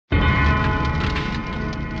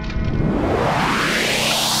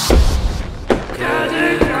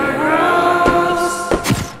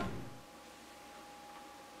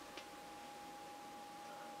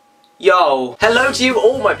Yo! Hello to you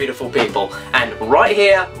all my beautiful people, and right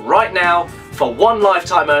here, right now, for one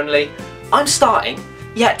lifetime only, I'm starting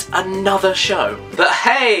yet another show. But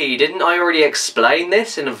hey, didn't I already explain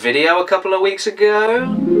this in a video a couple of weeks ago?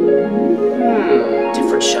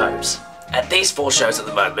 Different shows. And these 4 shows at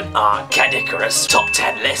the moment are Caddicarus, Top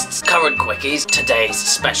 10 Lists, Current Quickies, Today's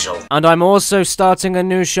Special. And I'm also starting a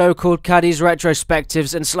new show called Caddy's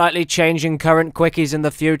Retrospectives and slightly changing Current Quickies in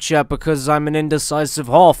the future because I'm an indecisive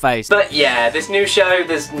whoreface. But yeah, this new show,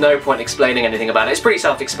 there's no point explaining anything about it. It's pretty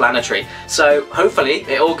self-explanatory. So hopefully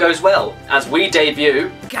it all goes well as we debut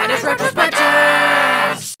Caddy's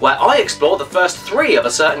Retrospectives! Where I explore the first 3 of a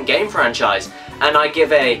certain game franchise and I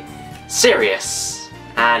give a serious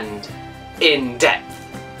and in-depth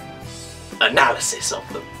analysis of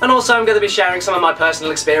them. And also I'm going to be sharing some of my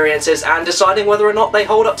personal experiences and deciding whether or not they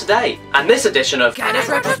hold up today. And this edition of Caddy's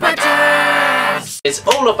Retrospectives is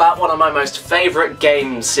all about one of my most favourite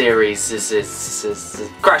game series, is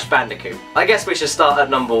Crash Bandicoot. I guess we should start at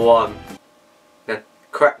number 1.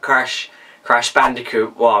 Crash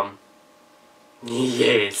Bandicoot 1.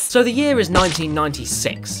 Yes. So the year is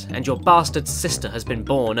 1996, and your bastard sister has been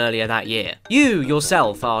born earlier that year. You,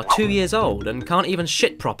 yourself, are 2 years old and can't even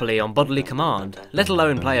shit properly on bodily command, let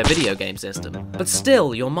alone play a video game system. But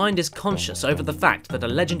still, your mind is conscious over the fact that a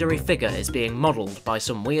legendary figure is being modelled by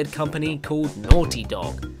some weird company called Naughty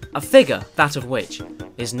Dog. A figure, that of which,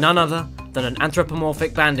 is none other than an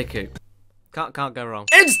anthropomorphic Bandicoot. Can't go wrong.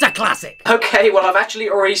 Insta-classic! Okay, well I've actually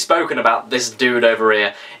already spoken about this dude over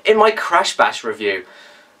here in my Crash Bash review.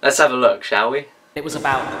 Let's have a look, shall we? It was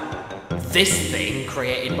about this thing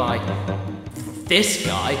created by this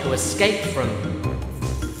guy who escaped from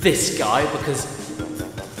this guy because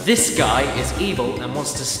this guy is evil and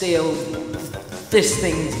wants to steal this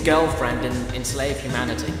thing's girlfriend and enslave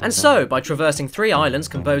humanity. And so, by traversing 3 islands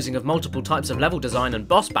composing of multiple types of level design and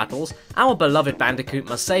boss battles, our beloved Bandicoot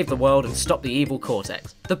must save the world and stop the evil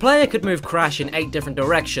Cortex. The player could move Crash in 8 different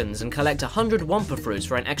directions and collect 100 Wumpa Fruits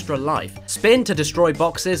for an extra life, spin to destroy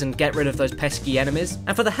boxes and get rid of those pesky enemies,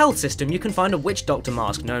 and for the health system you can find a Witch Doctor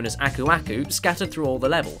mask known as Aku Aku scattered through all the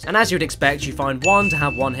levels. And as you'd expect, you find 1 to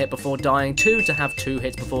have 1 hit before dying, 2 to have 2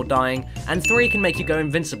 hits before dying, and 3 can make you go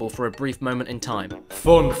invincible for a brief moment in time.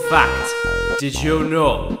 Fun fact, did you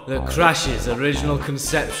know that Crash's original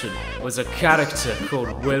conception was a character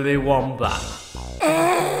called Willy Wombat?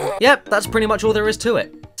 Yep, that's pretty much all there is to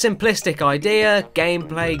it. Simplistic idea,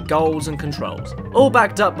 gameplay, goals and controls. All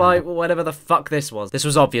backed up by whatever the fuck this was. This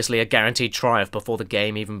was obviously a guaranteed triumph before the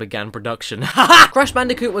game even began production. Crash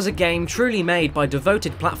Bandicoot was a game truly made by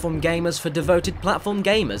devoted platform gamers for devoted platform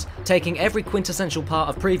gamers, taking every quintessential part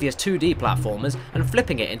of previous 2D platformers and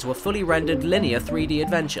flipping it into a fully rendered linear 3D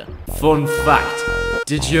adventure. Fun fact,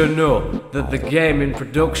 did you know that the game in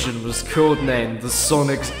production was codenamed the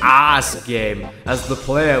Sonic's Ass game, as the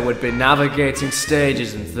player would be navigating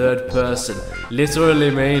stages in 3rd person, literally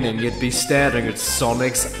meaning you'd be staring at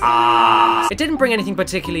Sonic's ass. It didn't bring anything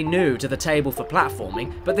particularly new to the table for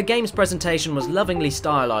platforming, but the game's presentation was lovingly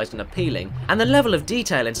stylized and appealing, and the level of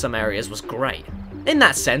detail in some areas was great. In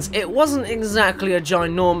that sense, it wasn't exactly a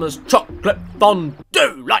ginormous chocolate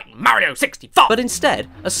fondue like Mario 64, but instead,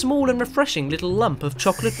 a small and refreshing little lump of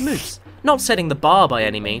chocolate mousse. Not setting the bar by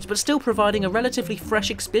any means, but still providing a relatively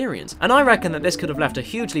fresh experience. And I reckon that this could have left a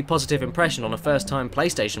hugely positive impression on a first-time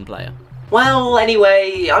PlayStation player. Well,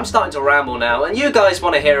 anyway, I'm starting to ramble now, and you guys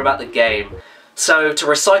want to hear about the game. So, to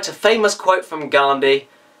recite a famous quote from Gandhi,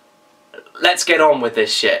 let's get on with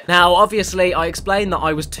this shit. Now, obviously, I explained that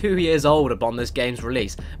I was 2 years old upon this game's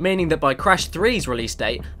release, meaning that by Crash 3's release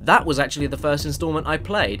date, that was actually the first installment I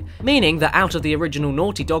played, meaning that out of the original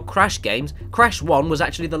Naughty Dog Crash games, Crash 1 was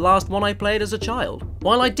actually the last one I played as a child.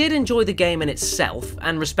 While I did enjoy the game in itself,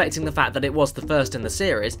 and respecting the fact that it was the first in the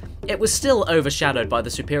series, it was still overshadowed by the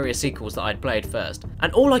superior sequels that I'd played first,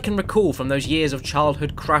 and all I can recall from those years of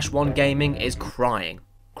childhood Crash 1 gaming is crying.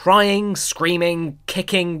 Crying, screaming,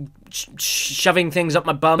 kicking, shoving things up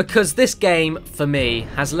my bum, because this game, for me,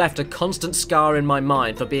 has left a constant scar in my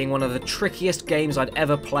mind for being one of the trickiest games I'd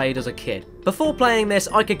ever played as a kid. Before playing this,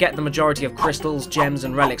 I could get the majority of crystals, gems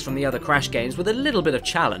and relics from the other Crash games with a little bit of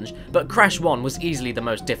challenge, but Crash 1 was easily the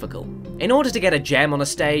most difficult. In order to get a gem on a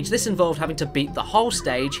stage, this involved having to beat the whole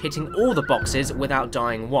stage, hitting all the boxes without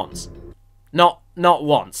dying once. Not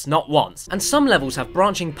once. And some levels have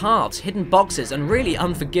branching paths, hidden boxes, and really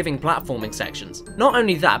unforgiving platforming sections. Not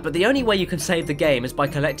only that, but the only way you can save the game is by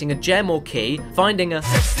collecting a gem or key, finding a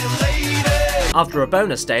after a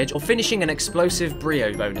bonus stage, or finishing an explosive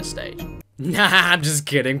Brio bonus stage. Nah, I'm just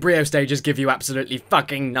kidding. Brio stages give you absolutely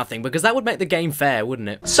fucking nothing, because that would make the game fair, wouldn't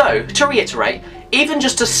it? So, to reiterate, even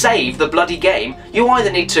just to save the bloody game, you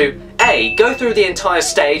either need to A, go through the entire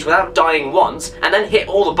stage without dying once and then hit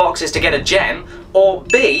all the boxes to get a gem, or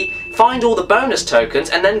B, find all the bonus tokens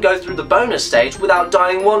and then go through the bonus stage without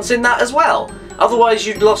dying once in that as well. Otherwise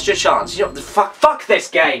you'd lost your chance. You know, fuck this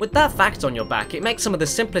game! With that fact on your back, it makes some of the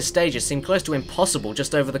simplest stages seem close to impossible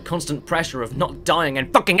just over the constant pressure of not dying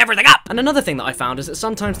and fucking everything up! And another thing that I found is that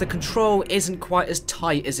sometimes the control isn't quite as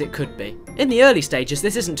tight as it could be. In the early stages,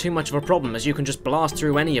 this isn't too much of a problem as you can just blast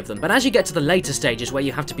through any of them, but as you get to the later stages where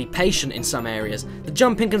you have to be patient in some areas, the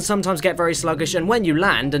jumping can sometimes get very sluggish, and when you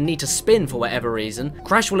land and need to spin for whatever reason,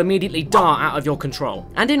 Crash will immediately dart out of your control.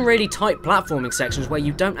 And in really tight platforming sections where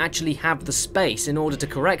you don't actually have the space in order to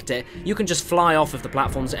correct it, you can just fly off of the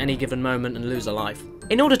platforms at any given moment and lose a life.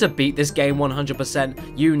 In order to beat this game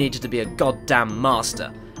 100%, you needed to be a goddamn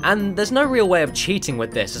master. And there's no real way of cheating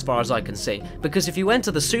with this as far as I can see, because if you enter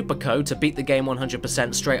the super code to beat the game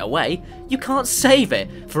 100% straight away, you can't save it,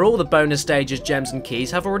 for all the bonus stages, gems and keys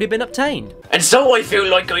have already been obtained. And so I feel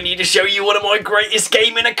like I need to show you one of my greatest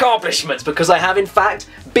gaming accomplishments, because I have in fact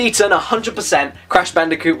beaten 100% Crash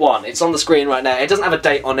Bandicoot 1. It's on the screen right now. It doesn't have a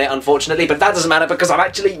date on it, unfortunately, but that doesn't matter because I've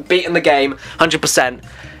actually beaten the game 100%.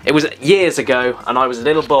 It was years ago, and I was a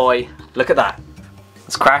little boy. Look at that.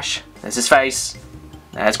 There's Crash, there's his face.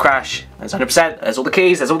 There's Crash, there's 100%, there's all the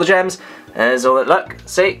keys, there's all the gems, there's all the, look,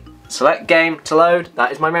 see, select game to load,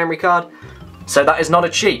 that is my memory card. So that is not a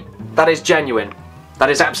cheat, that is genuine, that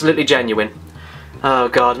is absolutely genuine. Oh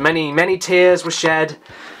god, many tears were shed,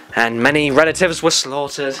 and many relatives were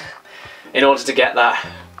slaughtered in order to get that.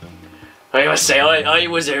 I must say, I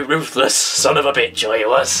was a ruthless son of a bitch, I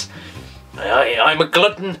was. I'm a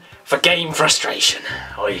glutton for game frustration,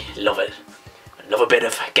 I love it. I love a bit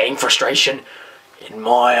of game frustration in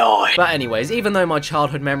my eye. But anyways, even though my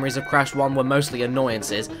childhood memories of Crash 1 were mostly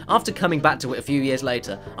annoyances, after coming back to it a few years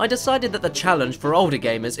later, I decided that the challenge for older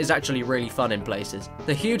gamers is actually really fun in places.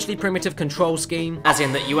 The hugely primitive control scheme, as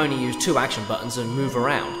in that you only use 2 action buttons and move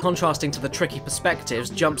around, contrasting to the tricky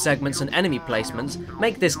perspectives, jump segments and enemy placements,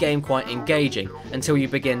 make this game quite engaging, until you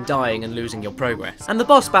begin dying and losing your progress. And the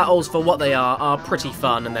boss battles, for what they are pretty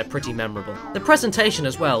fun and they're pretty memorable. The presentation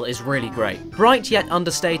as well is really great. Bright yet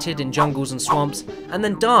understated in jungles and swamps, and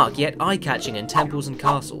then dark yet eye-catching in temples and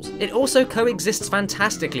castles. It also coexists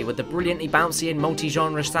fantastically with the brilliantly bouncy and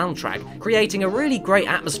multi-genre soundtrack, creating a really great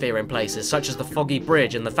atmosphere in places such as the foggy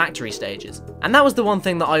bridge and the factory stages. And that was the one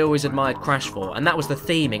thing that I always admired Crash for, and that was the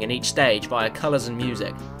theming in each stage via colours and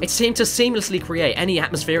music. It seemed to seamlessly create any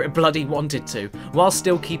atmosphere it bloody wanted to, while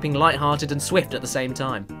still keeping light-hearted and swift at the same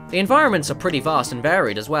time. The environments are pretty vast and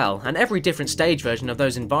varied as well, and every different stage version of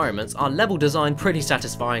those environments are level designed pretty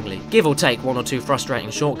satisfyingly, give or take 1 or 2 frustrating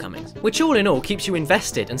shortcomings, which all in all keeps you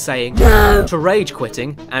invested and saying no to rage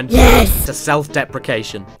quitting and yes to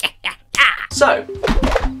self-deprecation. So,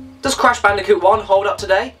 does Crash Bandicoot 1 hold up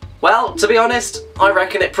today? Well, to be honest, I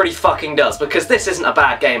reckon it pretty fucking does, because this isn't a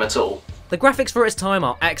bad game at all. The graphics for its time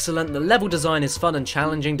are excellent, the level design is fun and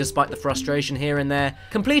challenging despite the frustration here and there,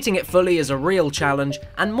 completing it fully is a real challenge,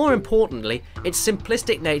 and more importantly, its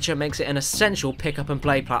simplistic nature makes it an essential pick-up and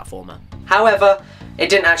play platformer. However, it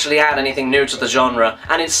didn't actually add anything new to the genre,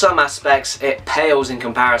 and in some aspects it pales in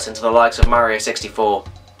comparison to the likes of Mario 64.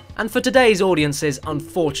 And for today's audiences,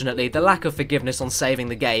 unfortunately, the lack of forgiveness on saving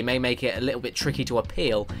the game may make it a little bit tricky to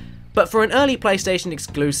appeal. But for an early PlayStation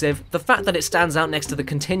exclusive, the fact that it stands out next to the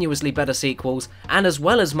continuously better sequels, and as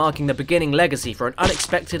well as marking the beginning legacy for an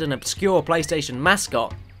unexpected and obscure PlayStation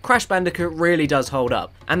mascot, Crash Bandicoot really does hold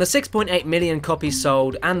up. And the 6.8 million copies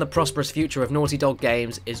sold and the prosperous future of Naughty Dog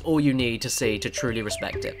games is all you need to see to truly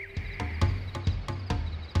respect it.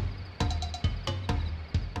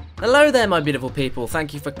 Hello there my beautiful people,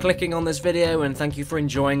 thank you for clicking on this video and thank you for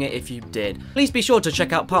enjoying it if you did. Please be sure to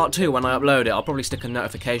check out part 2 when I upload it. I'll probably stick a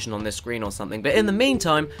notification on this screen or something, but in the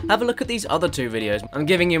meantime, have a look at these other 2 videos. I'm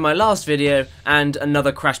giving you my last video and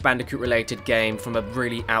another Crash Bandicoot related game from a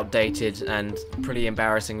really outdated and pretty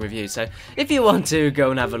embarrassing review, so if you want to,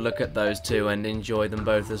 go and have a look at those 2 and enjoy them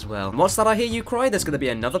both as well. And what's that I hear you cry? There's going to be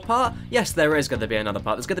another part? Yes, there is going to be another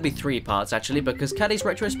part. There's going to be 3 parts actually, because Caddy's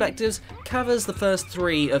Retrospectives covers the first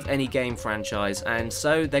 3 of any game franchise, and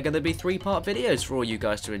so they're going to be 3-part videos for all you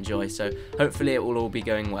guys to enjoy, so hopefully it will all be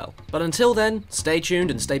going well. But until then, stay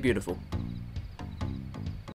tuned and stay beautiful.